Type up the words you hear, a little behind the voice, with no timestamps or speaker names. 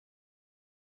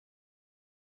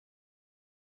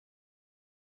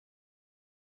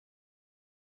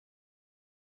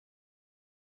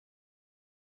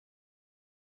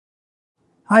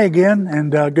Hi again,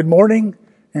 and good morning,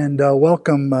 and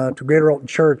welcome to Greater Alton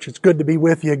Church. It's good to be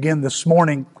with you again this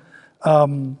morning.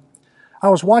 I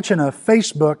was watching a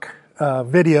Facebook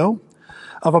video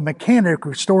of a mechanic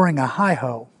restoring a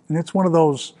hi-ho, and it's one of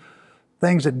those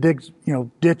things that digs,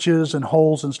 ditches and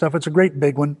holes and stuff. It's a great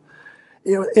big one.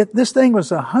 This thing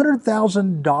was a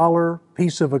 $100,000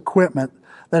 piece of equipment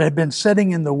that had been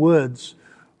sitting in the woods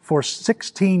for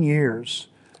 16 years.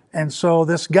 And so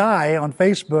this guy on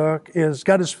Facebook has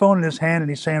got his phone in his hand and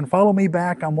he's saying, "Follow me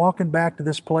back. I'm walking back to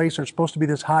this place. There's supposed to be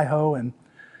this hi-ho."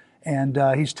 And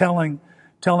he's telling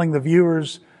the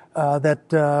viewers that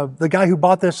the guy who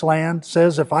bought this land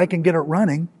says, if I can get it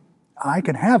running, I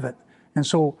can have it. And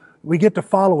so we get to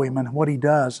follow him and what he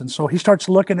does. And so he starts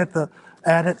looking at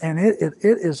it, and it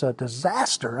is a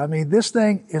disaster. I mean, this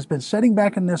thing has been sitting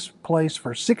back in this place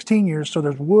for 16 years. So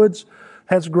there's woods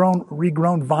has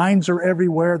regrown, vines are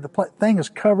everywhere. The thing is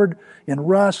covered in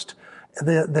rust.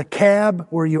 The cab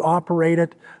where you operate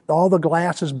it, all the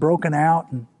glass is broken out,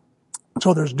 and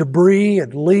so there's debris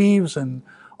and leaves and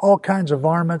all kinds of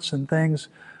varmints and things.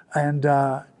 And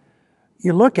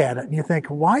you look at it and you think,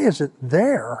 why is it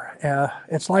there?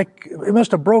 It's like it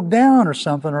must have broke down or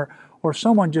something, or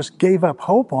someone just gave up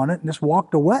hope on it and just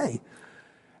walked away.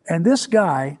 And this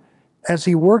guy, as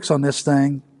he works on this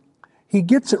thing, he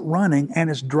gets it running and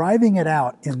is driving it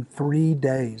out in 3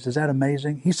 days. Is that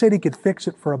amazing? He said he could fix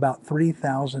it for about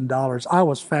 $3,000. I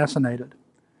was fascinated.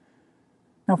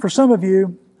 Now, for some of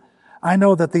you, I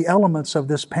know that the elements of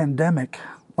this pandemic,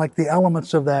 like the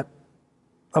elements of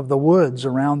the woods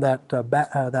around that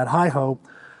hi-ho,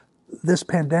 this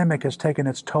pandemic has taken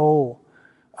its toll,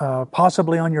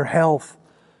 possibly on your health,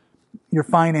 your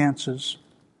finances,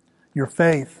 your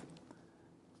faith,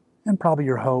 and probably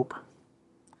your hope.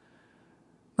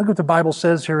 Look what the Bible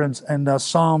says here in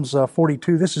Psalms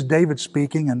 42. This is David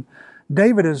speaking, and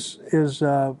David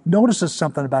notices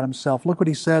something about himself. Look what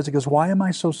he says. He goes, "Why am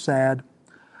I so sad?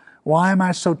 Why am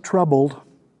I so troubled?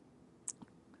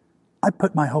 I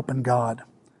put my hope in God,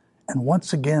 and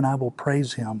once again I will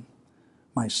praise Him,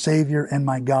 my Savior and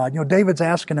my God." David's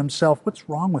asking himself, what's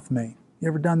wrong with me? You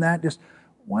ever done that? Just,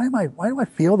 why do I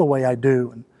feel the way I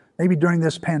do? And maybe during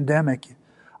this pandemic,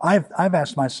 I've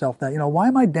asked myself that, why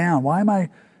am I down?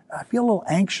 I feel a little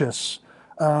anxious.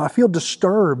 I feel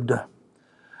disturbed.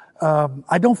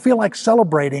 I don't feel like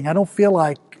celebrating. I don't feel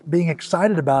like being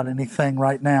excited about anything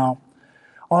right now.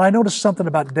 Well, I noticed something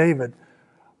about David.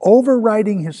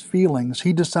 Overriding his feelings,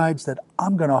 he decides that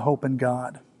I'm going to hope in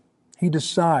God. He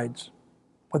decides,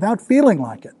 without feeling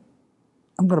like it,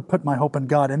 I'm going to put my hope in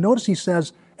God. And notice he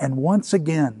says, and once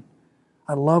again.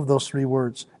 I love those three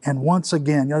words. And once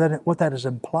again, what that is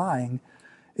implying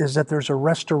is that there's a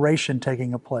restoration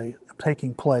taking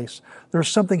place. There's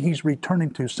something he's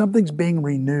returning to. Something's being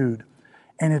renewed.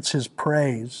 And it's his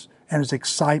praise and his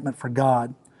excitement for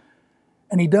God.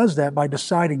 And he does that by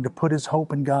deciding to put his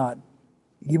hope in God.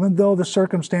 Even though the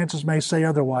circumstances may say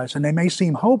otherwise, and they may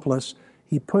seem hopeless,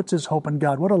 he puts his hope in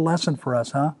God. What a lesson for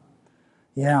us, huh?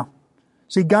 Yeah.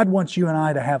 See, God wants you and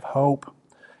I to have hope.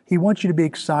 He wants you to be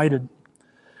excited.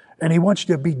 And He wants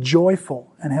you to be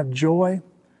joyful and have joy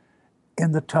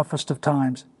in the toughest of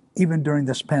times, even during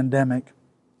this pandemic.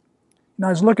 I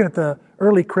was looking at the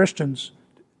early Christians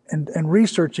and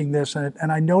researching this,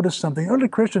 and I noticed something. Early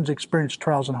Christians experienced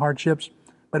trials and hardships,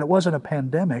 but it wasn't a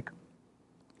pandemic.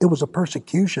 It was a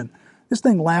persecution. This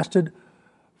thing lasted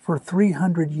for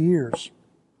 300 years.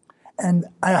 And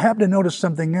I happened to notice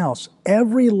something else.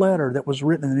 Every letter that was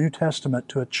written in the New Testament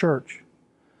to a church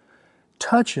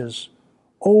touches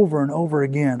over and over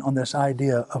again on this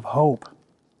idea of hope.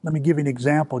 Let me give you an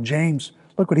example. James,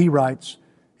 look what he writes.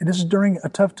 And this is during a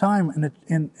tough time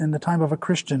in the time of a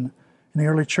Christian in the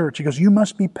early church. He goes, "You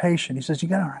must be patient." He says, you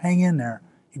got to hang in there.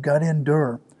 You got to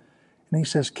endure. And he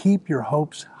says, "Keep your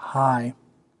hopes high."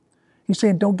 He's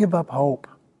saying, don't give up hope.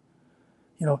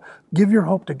 Give your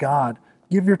hope to God.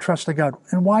 Give your trust to God.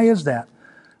 And why is that?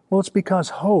 Well, it's because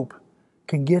hope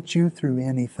can get you through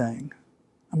anything.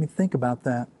 I mean, think about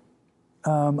that.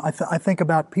 I think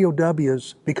about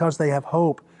POWs, because they have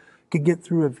hope, can get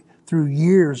through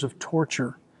years of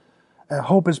torture.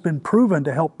 Hope has been proven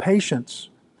to help patients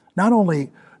not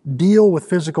only deal with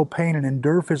physical pain and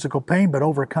endure physical pain, but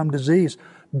overcome disease.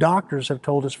 Doctors have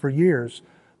told us for years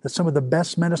that some of the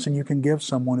best medicine you can give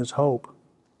someone is hope.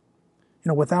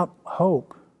 Without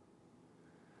hope,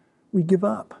 we give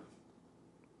up.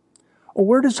 Well,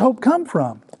 where does hope come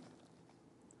from?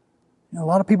 A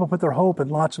lot of people put their hope in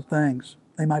lots of things.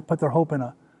 They might put their hope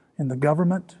in the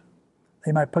government.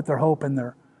 They might put their hope in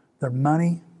their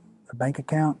money, their bank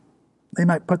account. They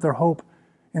might put their hope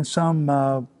in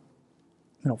some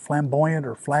flamboyant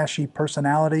or flashy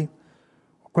personality,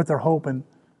 put their hope in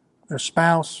their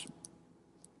spouse.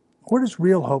 Where does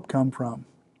real hope come from?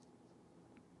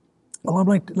 Well,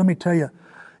 let me tell you,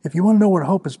 if you want to know what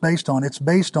hope is based on, it's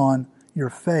based on your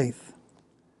faith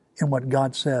in what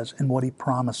God says and what He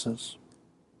promises.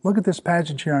 Look at this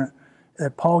passage here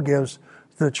that Paul gives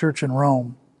to the church in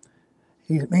Rome.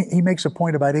 He makes a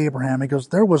point about Abraham. He goes,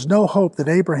 there was no hope that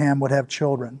Abraham would have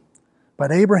children,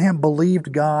 but Abraham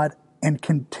believed God and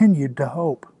continued to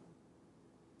hope.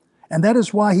 And that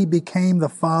is why he became the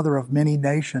father of many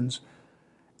nations,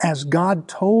 as God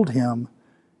told him,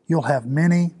 you'll have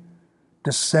many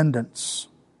descendants.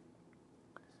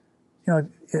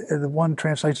 The one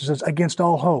translation says, against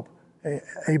all hope,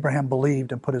 Abraham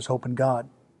believed and put his hope in God.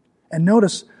 And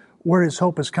notice where his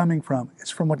hope is coming from.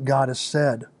 It's from what God has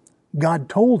said. God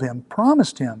told him,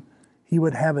 promised him, he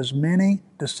would have as many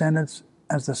descendants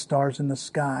as the stars in the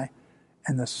sky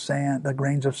and the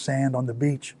grains of sand on the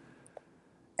beach.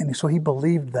 And so he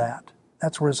believed that.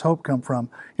 That's where his hope come from.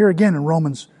 Here again in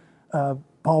Romans,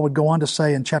 Paul would go on to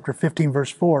say in chapter 15,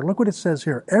 verse 4, look what it says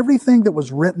here. Everything that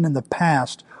was written in the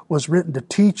past was written to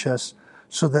teach us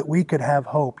so that we could have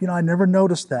hope. I never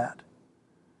noticed that.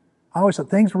 I always thought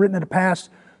things were written in the past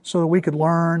so that we could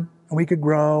learn and we could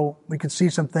grow, we could see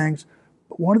some things.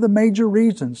 But one of the major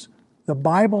reasons, the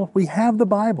Bible, we have the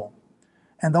Bible,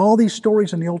 and all these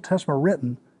stories in the Old Testament are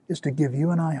written, is to give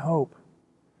you and I hope.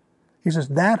 He says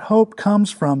that hope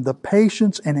comes from the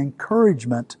patience and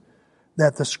encouragement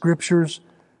that the Scriptures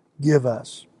give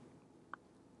us.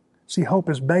 See, hope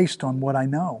is based on what I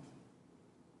know.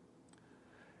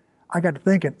 I got to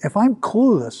thinking, if I'm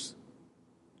clueless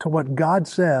to what God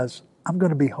says, I'm going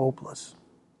to be hopeless.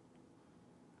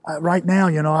 Right now,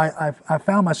 I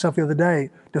found myself the other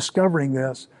day discovering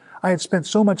this. I had spent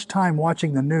so much time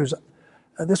watching the news.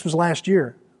 This was last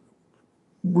year.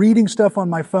 Reading stuff on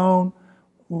my phone,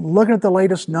 looking at the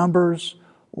latest numbers,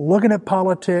 looking at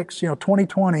politics,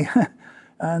 2020.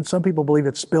 And some people believe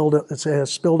it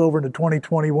has spilled over into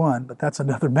 2021, but that's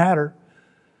another matter.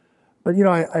 But,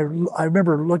 I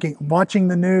remember watching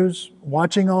the news,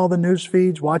 watching all the news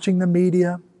feeds, watching the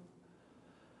media.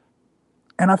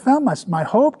 And I found my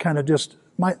hope kind of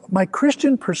my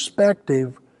Christian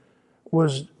perspective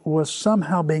was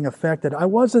somehow being affected. I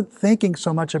wasn't thinking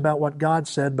so much about what God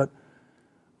said, but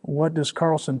what does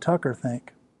Carlson Tucker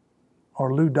think?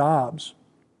 Or Lou Dobbs?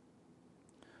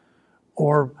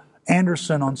 Or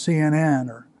Anderson on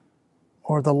CNN?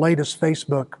 Or the latest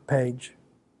Facebook page?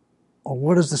 Or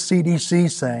what is the CDC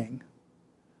saying?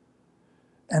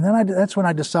 And then that's when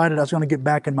I decided I was going to get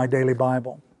back in my daily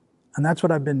Bible. And that's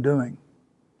what I've been doing.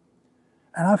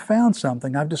 And I've found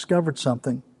something, I've discovered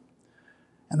something.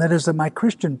 And that is that my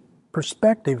Christian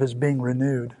perspective is being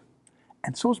renewed.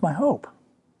 And so is my hope.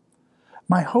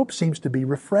 My hope seems to be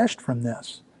refreshed from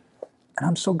this. And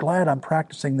I'm so glad I'm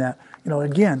practicing that.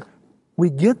 Again, we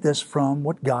get this from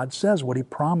what God says, what He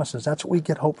promises. That's what we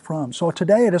get hope from. So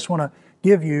today I just want to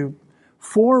give you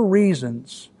 4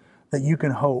 reasons that you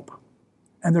can hope.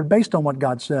 And they're based on what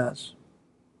God says.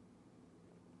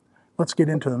 Let's get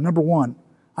into them. Number 1,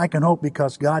 I can hope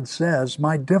because God says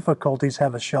my difficulties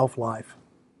have a shelf life.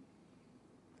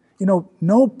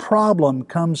 No problem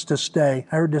comes to stay.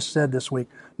 I heard this said this week.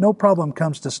 No problem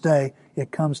comes to stay.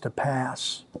 It comes to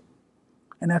pass.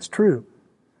 And that's true.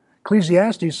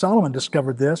 Ecclesiastes, Solomon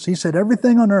discovered this. He said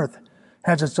everything on earth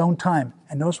has its own time.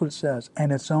 And notice what it says.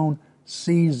 And its own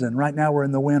season. Right now we're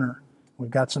in the winter.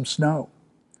 We've got some snow.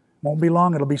 Won't be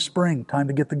long. It'll be spring. Time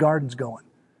to get the gardens going.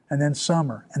 And then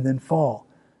summer. And then fall.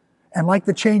 And like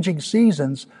the changing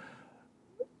seasons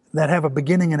that have a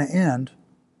beginning and an end,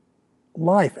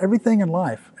 everything in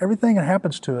life, everything that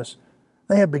happens to us,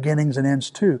 they have beginnings and ends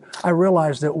too. I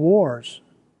realize that wars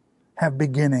have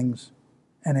beginnings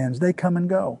and ends. They come and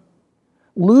go.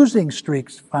 Losing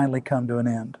streaks finally come to an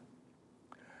end.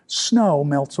 Snow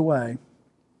melts away.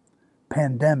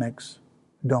 Pandemics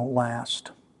don't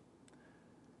last.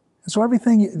 And so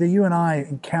everything that you and I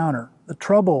encounter, the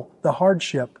trouble, the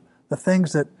hardship, the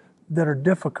things that are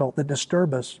difficult, that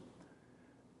disturb us,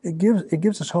 it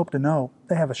gives us hope to know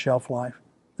they have a shelf life.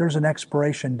 There's an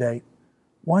expiration date.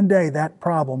 One day that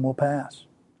problem will pass.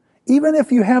 Even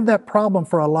if you have that problem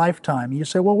for a lifetime, you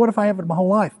say, well, what if I have it my whole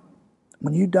life?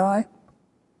 When you die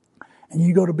and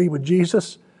you go to be with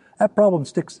Jesus, that problem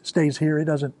stays here. It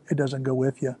doesn't go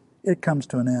with you. It comes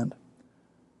to an end.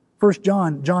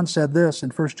 John said this in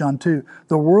 1 John 2,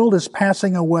 the world is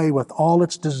passing away with all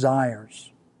its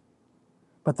desires,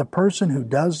 but the person who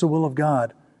does the will of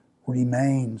God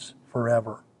remains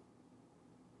forever.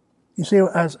 You see,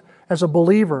 as a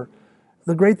believer,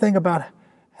 the great thing about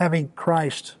having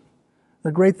Christ,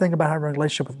 The great thing about having a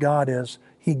relationship with God is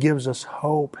He gives us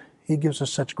hope. He gives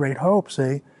us such great hope,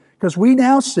 see? Because we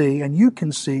now see, and you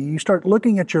can see, you start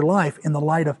looking at your life in the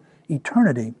light of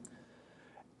eternity,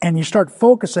 and you start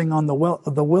focusing on the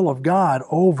will of God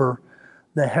over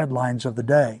the headlines of the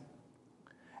day.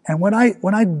 And when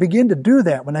I begin to do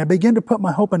that, when I begin to put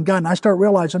my hope in God, and I start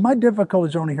realizing my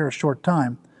difficulties are only here a short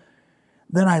time,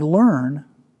 then I learn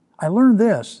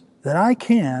this, that I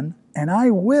can and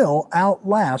I will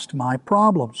outlast my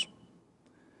problems.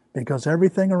 Because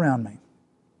everything around me,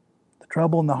 the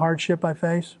trouble and the hardship I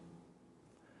face,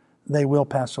 they will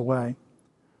pass away.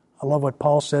 I love what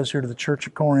Paul says here to the church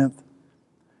of Corinth.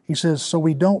 He says, so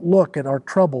we don't look at our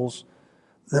troubles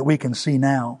that we can see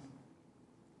now.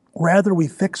 Rather, we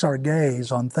fix our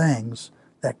gaze on things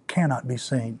that cannot be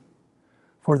seen.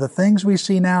 For the things we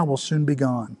see now will soon be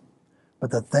gone.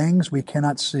 But the things we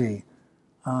cannot see,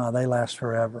 they last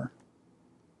forever.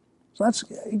 So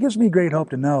it gives me great hope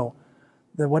to know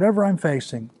that whatever I'm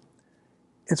facing,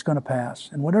 it's going to pass.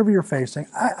 And whatever you're facing,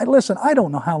 listen, I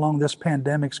don't know how long this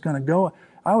pandemic's going to go.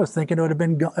 I was thinking it would have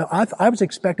been, I was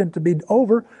expecting it to be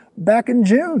over back in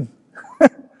June.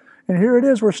 And here it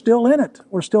is, we're still in it.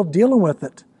 We're still dealing with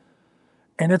it.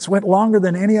 And it's went longer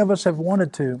than any of us have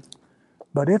wanted to.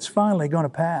 But it's finally going to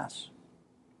pass.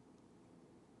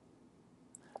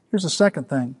 Here's the second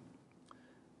thing.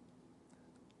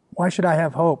 Why should I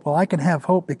have hope? Well, I can have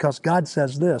hope because God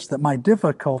says this, that my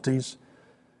difficulties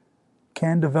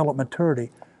can develop maturity.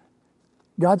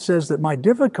 God says that my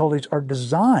difficulties are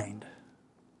designed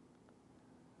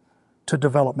to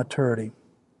develop maturity.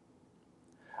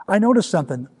 I noticed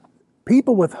something.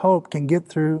 People with hope can get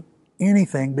through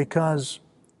anything because,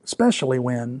 especially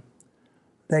when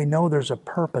they know there's a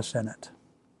purpose in it.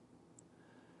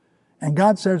 And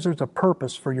God says there's a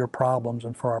purpose for your problems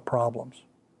and for our problems.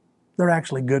 They're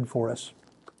actually good for us,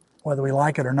 whether we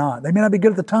like it or not. They may not be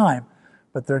good at the time,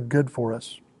 but they're good for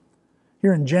us.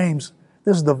 Here in James,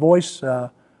 this is the Voice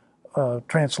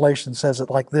translation, says it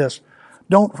like this.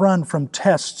 Don't run from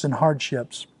tests and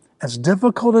hardships. As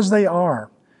difficult as they are,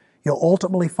 you'll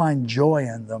ultimately find joy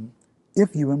in them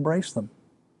if you embrace them.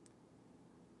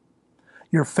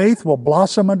 Your faith will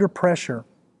blossom under pressure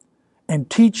and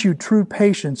teach you true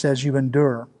patience as you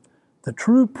endure. The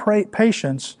true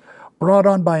patience brought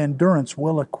on by endurance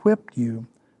will equip you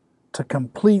to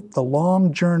complete the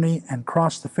long journey and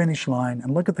cross the finish line.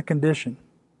 And look at the condition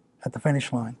at the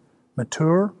finish line.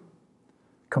 Mature,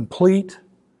 complete,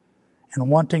 and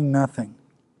wanting nothing.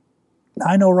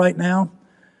 I know right now,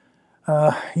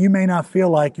 you may not feel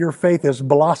like your faith is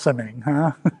blossoming,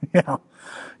 huh? Yeah.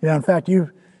 In fact,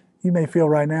 you may feel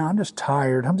right now, I'm just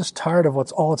tired. I'm just tired of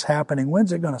all that's happening.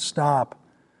 When's it going to stop?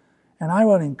 And I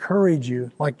would encourage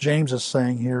you, like James is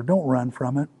saying here, don't run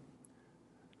from it.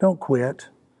 Don't quit.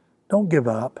 Don't give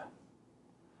up.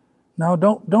 No,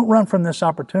 don't run from this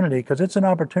opportunity, because it's an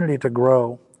opportunity to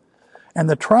grow. And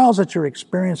the trials that you're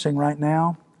experiencing right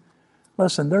now,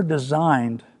 listen, they're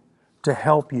designed to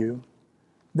help you.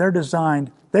 They're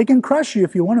designed, they can crush you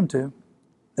if you want them to.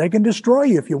 They can destroy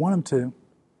you if you want them to.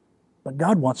 But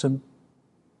God wants them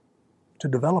to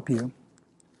develop you,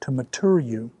 to mature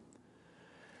you.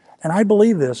 And I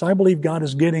believe this. I believe God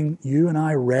is getting you and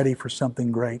I ready for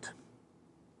something great.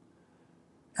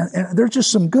 And there's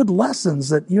just some good lessons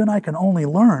that you and I can only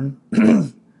learn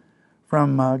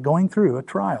from going through a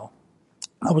trial.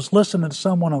 I was listening to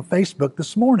someone on Facebook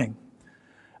this morning.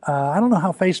 I don't know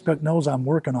how Facebook knows I'm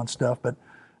working on stuff, but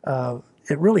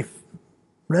it really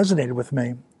resonated with me.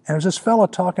 And it was this fellow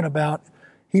talking about,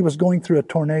 he was going through a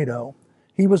tornado.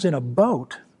 He was in a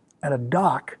boat at a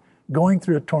dock going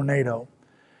through a tornado.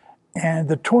 And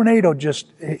the tornado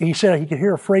he said he could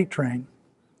hear a freight train.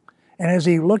 And as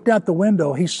he looked out the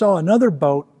window, he saw another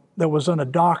boat that was on a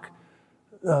dock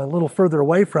a little further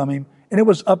away from him, and it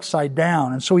was upside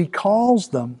down. And so he calls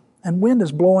them, and wind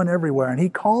is blowing everywhere. And he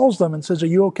calls them and says, "Are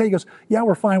you okay?" He goes, "Yeah,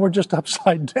 we're fine. We're just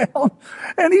upside down."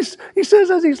 And he says,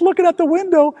 as he's looking out the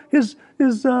window, his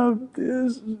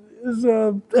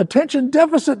attention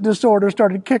deficit disorder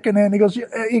started kicking in. He goes,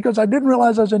 "I didn't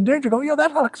realize I was in danger." I go,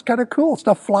 that looks kind of cool.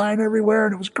 Stuff flying everywhere,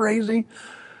 and it was crazy.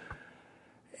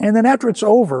 And then after it's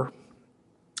over,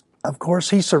 of course,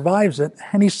 he survives it.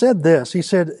 And he said this. He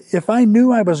said, "If I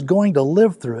knew I was going to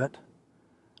live through it,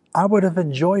 I would have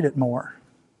enjoyed it more."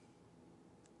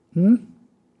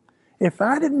 If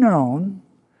I'd have known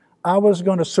I was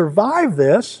going to survive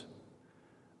this,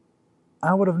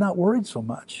 I would have not worried so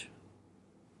much.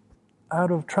 I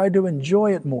would have tried to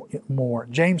enjoy it more.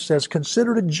 James says,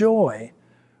 consider it a joy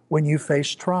when you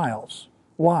face trials.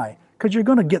 Why? Because you're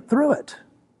going to get through it.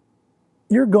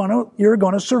 You're going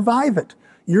to survive it.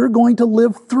 You're going to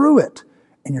live through it.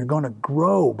 and you're going to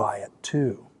grow by it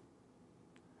too.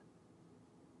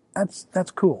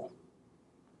 That's cool.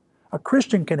 A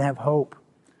Christian can have hope.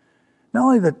 Not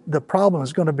only the problem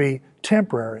is going to be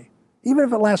temporary, even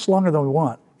if it lasts longer than we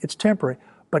want, it's temporary,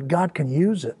 but God can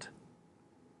use it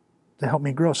to help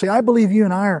me grow. See, I believe you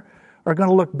and I are going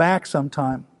to look back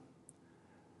sometime.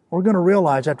 We're going to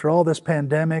realize after all this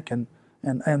pandemic and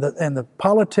the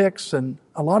politics and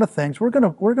a lot of things, we're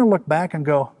going to look back and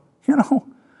go,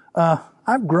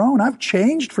 I've grown, I've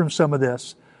changed from some of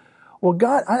this. Well,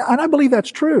 God, and I believe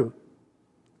that's true.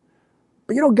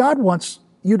 But God wants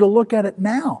you to look at it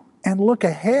now and look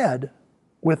ahead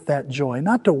with that joy,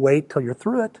 not to wait till you're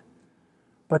through it,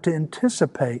 but to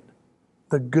anticipate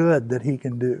the good that He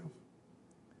can do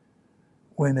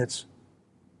when it's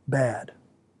bad.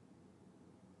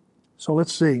 So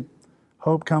let's see.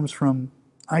 Hope comes from,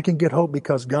 I can get hope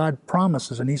because God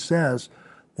promises, and He says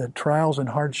that trials and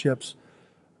hardships,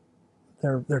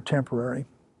 they're temporary.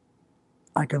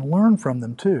 I can learn from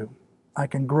them too. I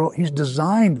can grow. He's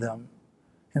designed them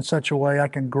in such a way I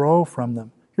can grow from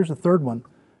them. Here's the third one.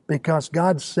 Because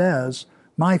God says,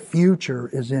 my future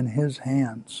is in His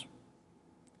hands.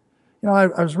 I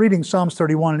was reading Psalms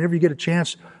 31, and if you get a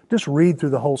chance, just read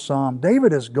through the whole psalm.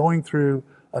 David is going through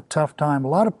a tough time. A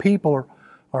lot of people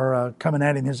are coming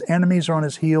at him. His enemies are on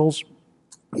his heels.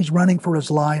 He's running for his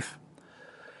life.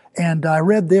 And I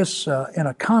read this in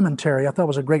a commentary. I thought it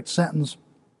was a great sentence.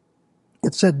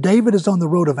 It said, David is on the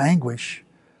road of anguish,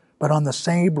 but on the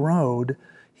same road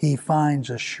he finds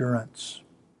assurance.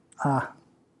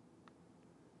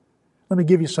 Let me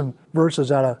give you some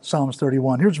verses out of Psalms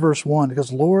 31. Here's verse 1. It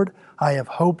goes, Lord, I have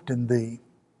hoped in Thee.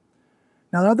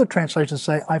 Now the other translations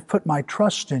say, I've put my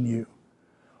trust in You.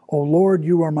 O Lord,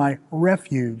 You are my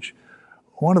refuge.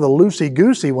 One of the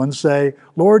loosey-goosey ones say,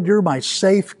 Lord, You're my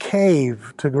safe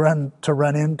cave to run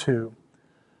into.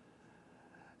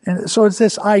 And so it's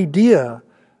this idea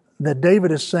that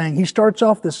David is saying. He starts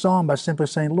off this psalm by simply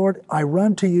saying, Lord, I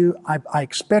run to You. I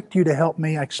expect You to help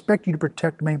me. I expect You to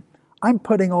protect me. I'm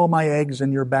putting all my eggs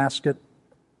in Your basket.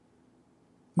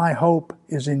 My hope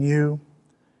is in You.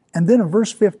 And then in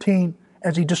verse 15,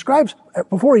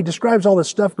 before he describes all this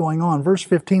stuff going on, verse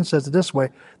 15 says it this way.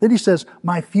 Then he says,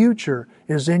 my future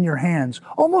is in Your hands.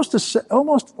 Almost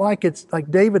like it's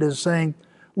like David is saying,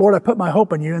 Lord, I put my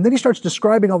hope in You. And then he starts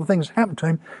describing all the things that happened to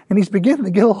him, and he's beginning to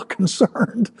get a little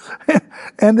concerned.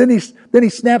 And then he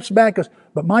snaps back and goes,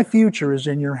 but my future is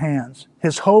in Your hands.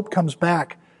 His hope comes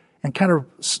back and kind of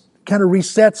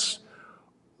resets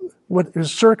what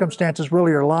his circumstances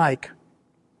really are like.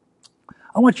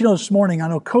 I want you to know this morning, I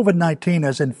know COVID-19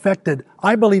 has infected,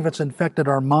 I believe it's infected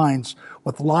our minds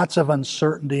with lots of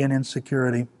uncertainty and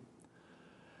insecurity.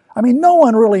 I mean, no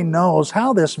one really knows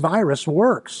how this virus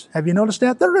works. Have you noticed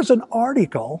that? There is an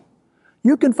article.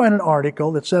 You can find an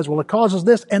article that says, well, it causes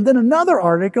this, and then another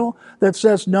article that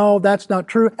says, no, that's not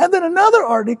true, and then another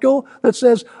article that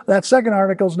says, that second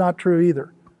article is not true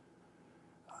either.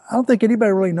 I don't think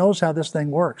anybody really knows how this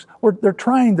thing works. They're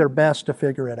trying their best to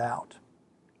figure it out.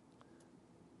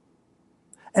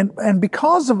 And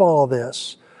because of all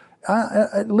this,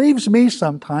 it leaves me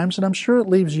sometimes, and I'm sure it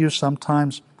leaves you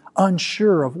sometimes,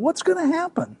 unsure of what's going to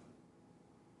happen.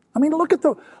 I mean, look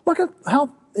at how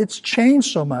it's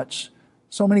changed so much,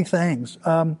 so many things.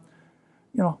 The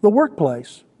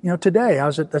workplace. Today I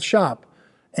was at the shop,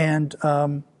 and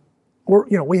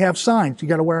we have signs. You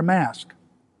got to wear a mask,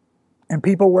 and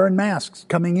people wearing masks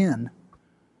coming in.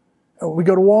 We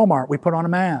go to Walmart. We put on a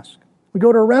mask. We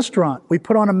go to a restaurant. We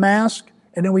put on a mask.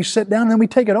 And then we sit down and then we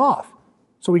take it off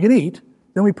so we can eat.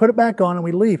 Then we put it back on and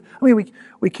we leave. I mean,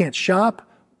 we can't shop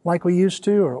like we used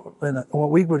to, or in what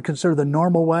we would consider the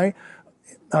normal way.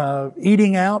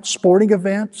 Eating out, sporting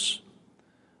events,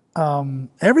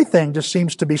 everything just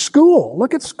seems to be school.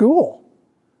 Look at school.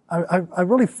 I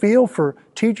really feel for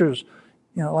teachers,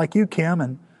 like you, Kim,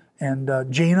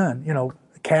 and Gina, and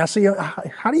Cassie.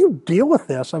 How do you deal with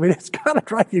this? I mean, it's got to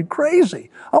drive you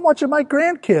crazy. I'm watching my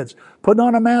grandkids putting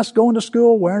on a mask, going to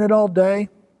school, wearing it all day.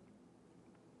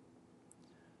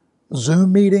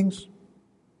 Zoom meetings.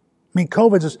 I mean,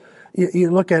 COVID is,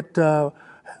 you look at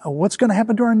what's going to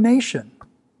happen to our nation.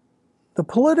 The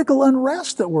political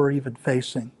unrest that we're even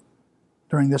facing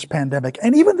during this pandemic.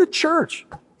 And even the church,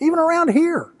 even around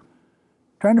here.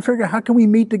 Trying to figure out how can we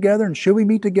meet together, and should we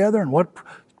meet together, and what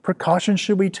precautions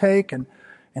should we take, and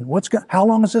how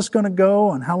long is this going to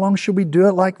go, and how long should we do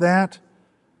it like that?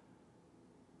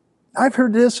 I've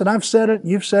heard this, and I've said it,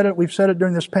 you've said it, we've said it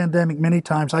during this pandemic many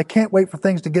times. I can't wait for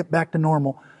things to get back to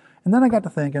normal. And then I got to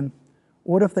thinking,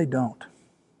 what if they don't?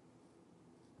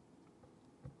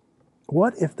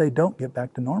 What if they don't get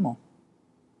back to normal?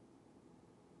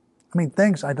 I mean,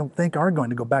 things I don't think are going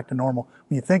to go back to normal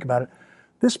when you think about it.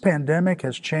 This pandemic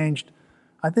has changed,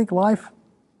 I think, life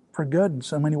for good in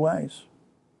so many ways.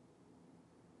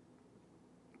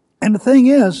 And the thing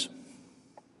is,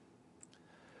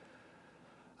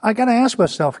 I got to ask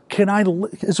myself,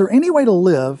 is there any way to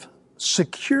live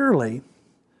securely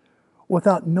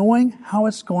without knowing how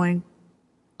it's going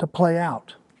to play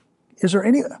out? Is there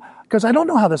any, because I don't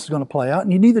know how this is going to play out,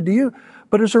 and neither do you,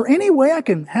 but is there any way I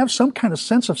can have some kind of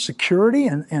sense of security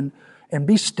and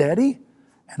be steady?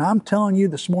 And I'm telling you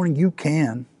this morning, you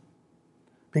can.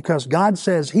 Because God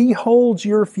says He holds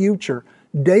your future.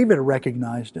 David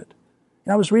recognized it.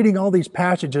 And I was reading all these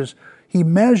passages. He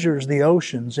measures the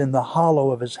oceans in the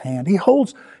hollow of His hand.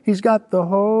 He's got the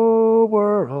whole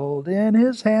world in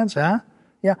His hands. Huh?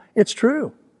 Yeah, it's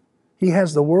true. He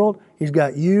has the world. He's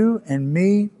got you and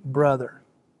me, brother.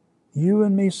 You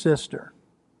and me, sister.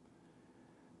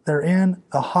 We're in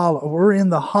the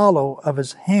hollow of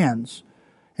His hands.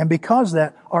 And because of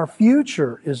that, our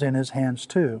future is in His hands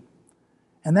too.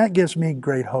 And that gives me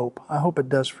great hope. I hope it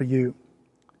does for you.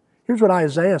 Here's what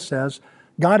Isaiah says.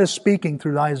 God is speaking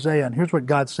through Isaiah, and here's what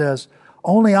God says.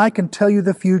 Only I can tell you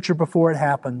the future before it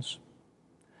happens.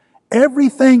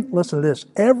 Everything, listen to this,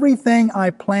 everything I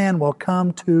plan will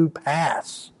come to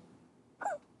pass.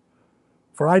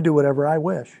 For I do whatever I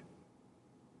wish.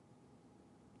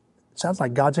 It sounds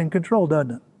like God's in control,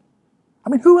 doesn't it? I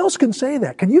mean, who else can say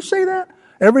that? Can you say that?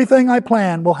 Everything I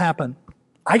plan will happen.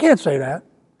 I can't say that.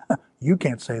 You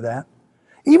can't say that.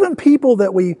 Even people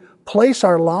that we place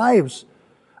our lives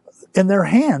in their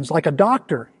hands, like a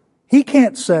doctor, he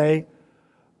can't say,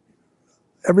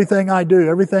 everything I do,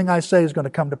 everything I say is going to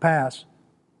come to pass.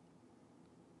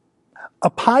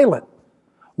 A pilot,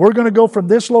 we're going to go from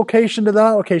this location to that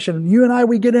location. And you and I,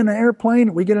 we get in an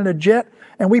airplane, we get in a jet,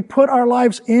 and we put our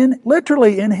lives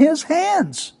literally in His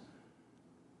hands.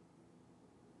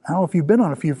 I don't know if you've been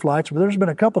on a few flights, but there's been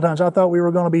a couple times I thought we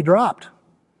were going to be dropped.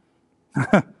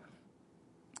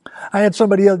 I had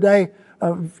somebody the other day,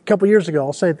 a couple years ago,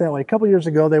 I'll say it that way. A couple years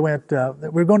ago, they went, we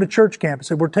were going to church camp. They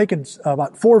said, we're taking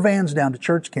about 4 vans down to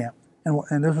church camp.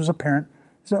 And this was a parent.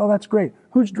 He said, oh, that's great.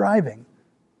 Who's driving?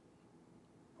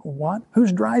 What?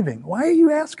 Who's driving? Why are you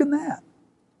asking that?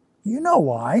 You know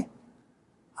why.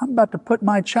 I'm about to put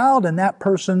my child in that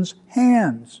person's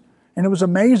hands. And it was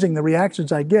amazing the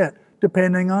reactions I get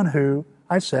depending on who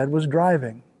I said was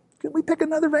driving. Can we pick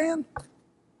another van?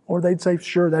 Or they'd say,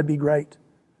 sure, that'd be great.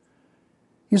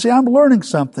 You see, I'm learning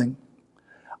something.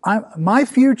 My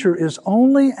future is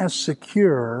only as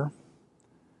secure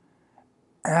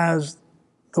as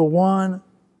the one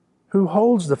who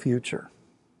holds the future.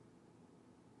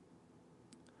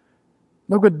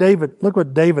 Look what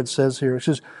David says here. He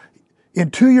says,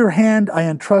 into your hand I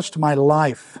entrust my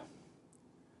life.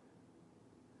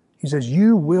 He says,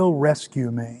 you will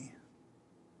rescue me.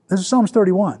 This is Psalms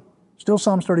 31. Still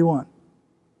Psalms 31.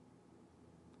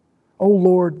 O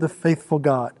Lord, the faithful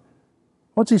God.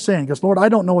 What's he saying? He goes, Lord, I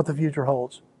don't know what the future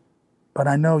holds, but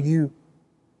I know you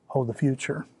hold the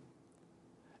future.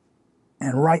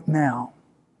 And right now,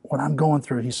 what I'm going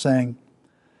through, he's saying,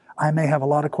 I may have a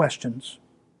lot of questions,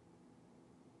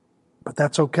 but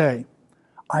that's okay.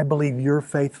 I believe you're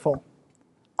faithful.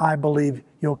 I believe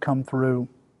you'll come through.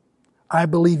 I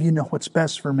believe you know what's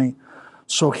best for me.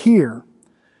 So here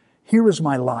is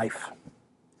my life.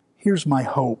 Here's my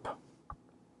hope.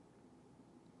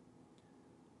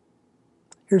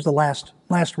 Here's the last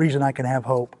reason I can have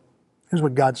hope. Here's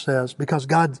what God says. Because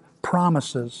God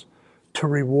promises to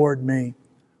reward me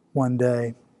one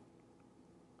day.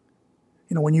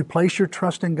 You know, when you place your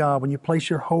trust in God, when you place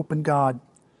your hope in God,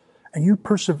 and you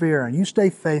persevere and you stay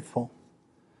faithful,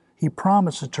 He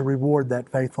promises to reward that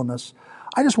faithfulness.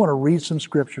 I just want to read some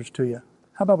scriptures to you.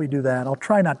 How about we do that? I'll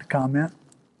try not to comment.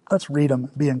 Let's read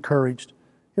them, be encouraged.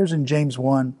 Here's in James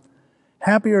 1.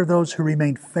 Happy are those who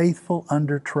remain faithful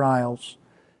under trials,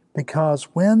 because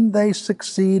when they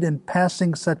succeed in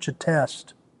passing such a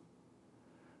test,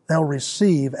 they'll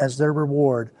receive as their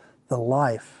reward the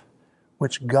life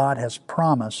which God has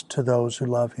promised to those who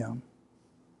love Him.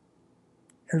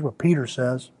 Here's what Peter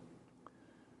says.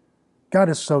 God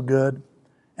is so good,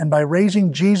 and by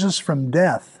raising Jesus from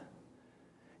death,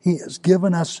 He has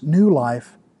given us new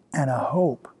life and a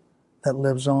hope that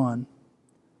lives on.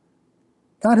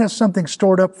 God has something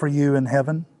stored up for you in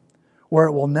heaven where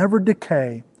it will never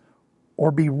decay or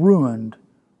be ruined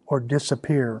or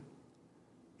disappear.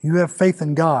 You have faith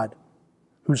in God,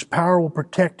 whose power will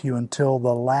protect you until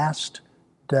the last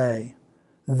day.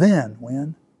 Then,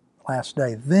 when? Last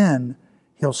day. Then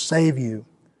He'll save you,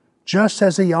 just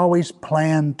as He always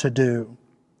planned to do.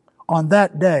 On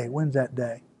that day, when's that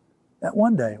day? That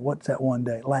one day, what's that one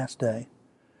day? Last day.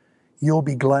 You'll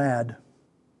be glad.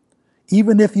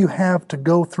 Even if you have to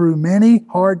go through many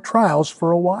hard trials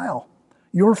for a while,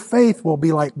 your faith will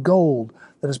be like gold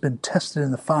that has been tested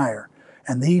in the fire.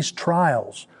 And these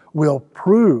trials will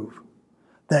prove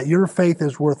that your faith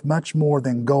is worth much more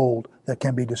than gold that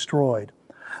can be destroyed.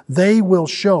 They will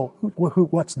show,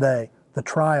 what's they? The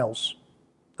trials,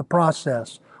 the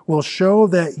process, will show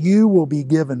that you will be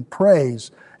given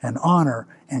praise and honor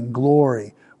and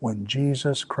glory when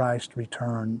Jesus Christ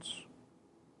returns.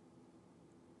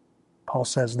 Paul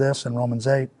says this in Romans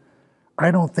 8,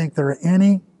 I don't think there's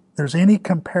any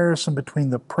comparison between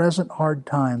the present hard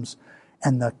times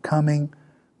and the coming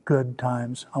good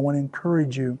times. I want to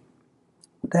encourage you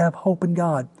to have hope in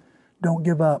God. Don't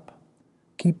give up.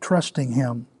 Keep trusting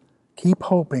Him. Keep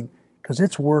hoping, because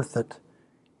it's worth it,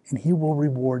 and He will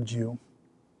reward you.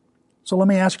 So let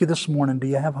me ask you this morning, do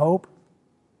you have hope?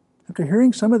 After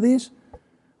hearing some of these,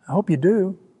 I hope you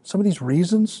do, some of these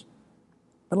reasons.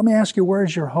 But let me ask you, where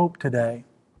is your hope today?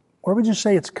 Where would you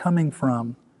say it's coming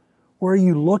from? Where are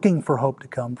you looking for hope to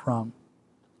come from?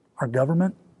 Our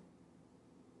government?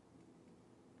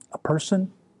 A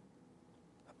person?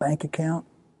 A bank account?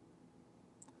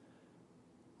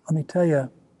 Let me tell you,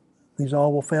 these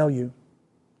all will fail you.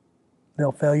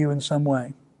 They'll fail you in some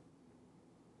way.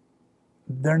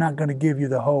 They're not going to give you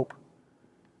the hope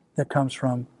that comes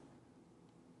from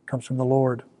the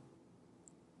Lord.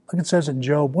 Look, it says in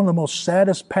Job, one of the most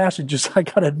saddest passages, I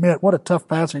got to admit, what a tough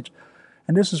passage.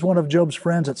 And this is one of Job's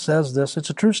friends that says this. It's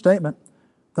a true statement.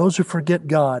 Those who forget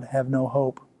God have no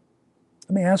hope.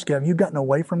 Let me ask you, have you gotten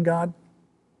away from God?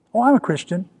 Oh, I'm a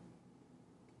Christian.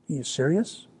 Are you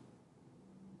serious?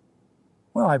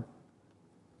 Well,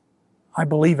 I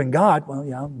believe in God. Well,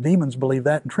 yeah, demons believe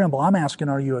that and tremble. I'm asking,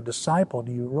 are you a disciple?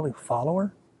 Do you really follow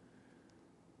her?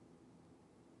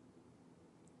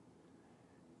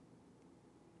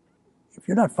 If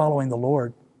you're not following the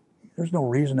Lord, there's no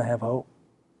reason to have hope.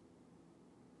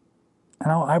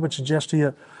 And I would suggest to you,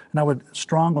 and I would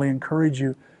strongly encourage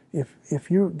you,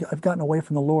 if you have gotten away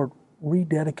from the Lord,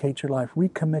 rededicate your life,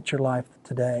 recommit your life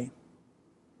today.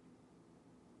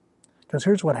 Because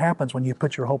here's what happens when you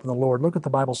put your hope in the Lord. Look what the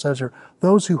Bible says here.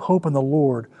 Those who hope in the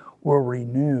Lord will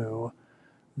renew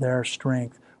their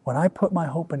strength. When I put my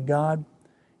hope in God,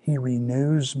 He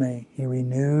renews me. He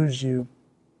renews you.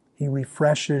 He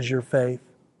refreshes your faith,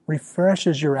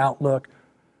 refreshes your outlook,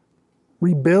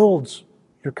 rebuilds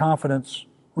your confidence,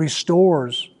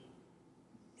 restores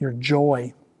your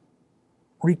joy,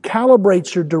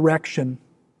 recalibrates your direction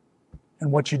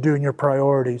and what you do in your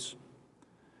priorities.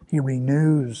 He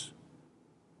renews,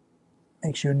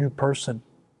 makes you a new person.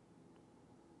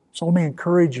 So let me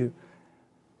encourage you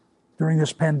during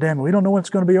this pandemic. We don't know when it's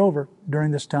going to be over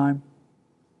during this time.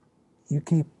 You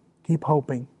keep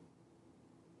hoping.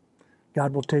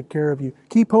 God will take care of you.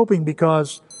 Keep hoping,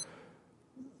 because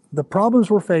the problems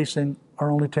we're facing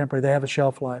are only temporary. They have a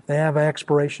shelf life. They have an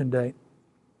expiration date.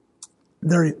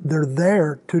 They're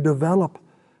there to develop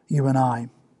you and I.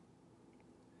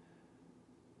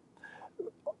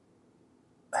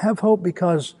 Have hope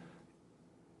because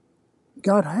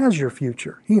God has your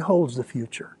future. He holds the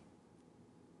future.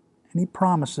 And He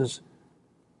promises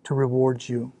to reward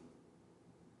you.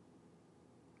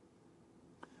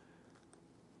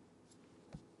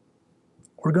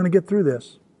 We're going to get through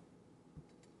this.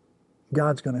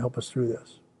 God's going to help us through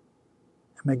this.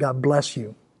 And may God bless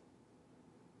you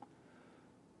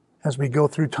as we go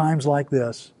through times like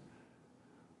this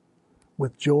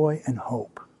with joy and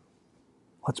hope.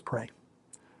 Let's pray.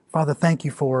 Father, thank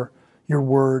you for your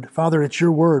word. Father, it's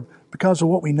your word. Because of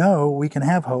what we know, we can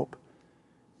have hope.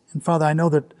 And Father, I know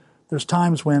that there's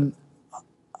times when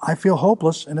I feel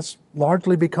hopeless, and it's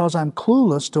largely because I'm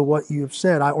clueless to what you've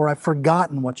said, or I've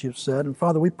forgotten what you've said. And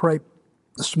Father, we pray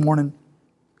this morning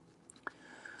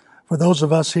for those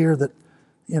of us here that,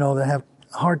 that have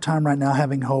a hard time right now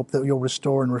having hope, that you'll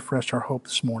restore and refresh our hope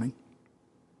this morning.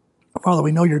 Father,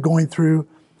 we know you're going through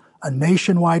a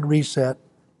nationwide reset.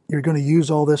 You're going to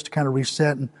use all this to kind of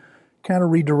reset and kind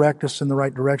of redirect us in the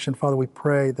right direction. Father, we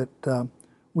pray that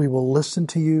we will listen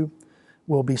to you.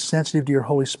 We'll be sensitive to your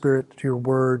Holy Spirit, to your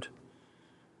word,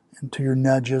 and to your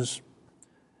nudges.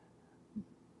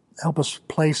 Help us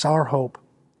place our hope,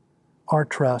 our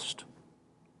trust,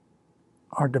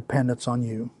 our dependence on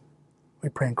you. We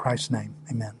pray in Christ's name.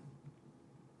 Amen.